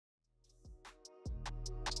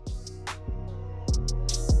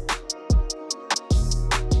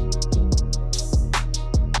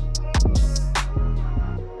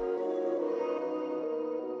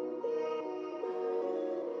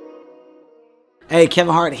Hey,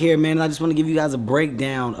 Kevin Hart here, man. I just want to give you guys a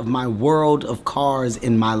breakdown of my world of cars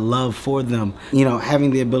and my love for them. You know,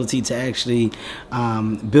 having the ability to actually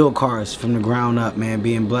build cars from the ground up, man.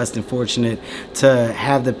 Being blessed and fortunate to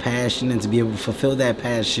have the passion and to be able to fulfill that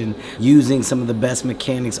passion using some of the best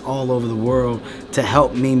mechanics all over the world to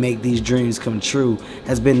help me make these dreams come true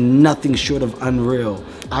has been nothing short of unreal.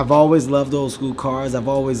 I've always loved old school cars. I've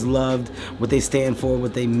always loved what they stand for,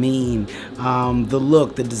 what they mean, the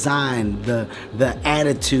look, the design, the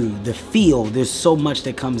attitude, the feel. There's so much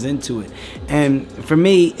that comes into it. And for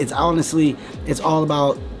me, it's honestly, it's all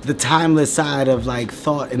about the timeless side of like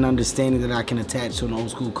thought and understanding that I can attach to an old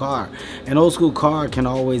school car. An old school car can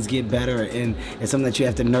always get better, and it's something that you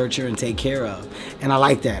have to nurture and take care of. And I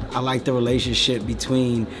like that. I like the relationship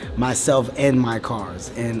between myself and my cars.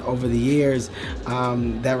 And over the years,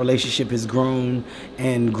 that relationship has grown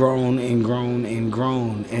and grown and grown and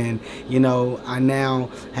grown. And you know, I now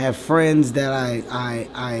have friends that I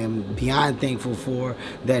am beyond thankful for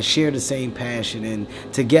that share the same passion. And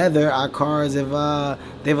together, our cars have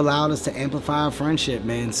they've allowed us to amplify our friendship,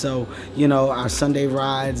 man. So, you know, our Sunday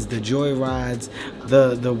rides, the joy rides,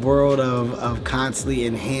 the world of constantly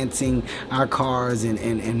enhancing our cars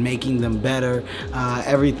and making them better.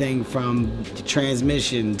 Everything from the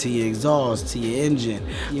transmission to your exhaust, to your engine,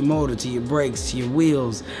 your motor, to your brakes, to your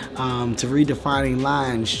wheels, to redefining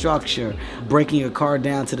line, structure, breaking your car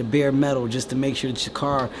down to the bare metal just to make sure that your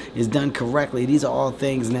car is done correctly. These are all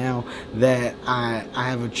things now that I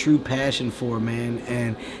have a true passion for, man.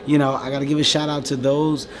 And you know, I gotta give a shout out to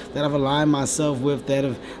those that I've aligned myself with, that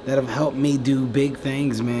have helped me do big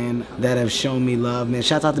things, man, that have shown me love, man.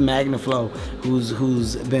 Shout out to MagnaFlow,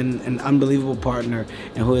 who's been an unbelievable partner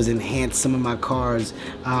and who has enhanced some of my cars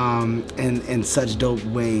in such dope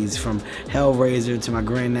ways, from Hellraiser to my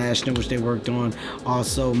Grand National, which they worked on.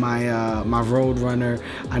 Also my Road Runner,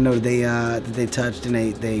 I know that they touched and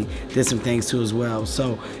they did some things too as well.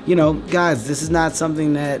 So, you know, guys, this is not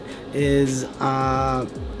something that is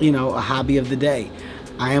you know, a hobby of the day.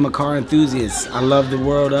 I am a car enthusiast. I love the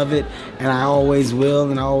world of it, and I always will,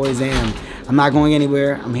 and I always am. I'm not going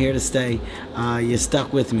anywhere. I'm here to stay. You're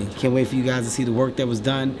stuck with me. Can't wait for you guys to see the work that was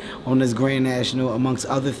done on this Grand National, amongst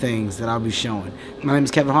other things that I'll be showing. My name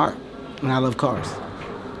is Kevin Hart, and I love cars.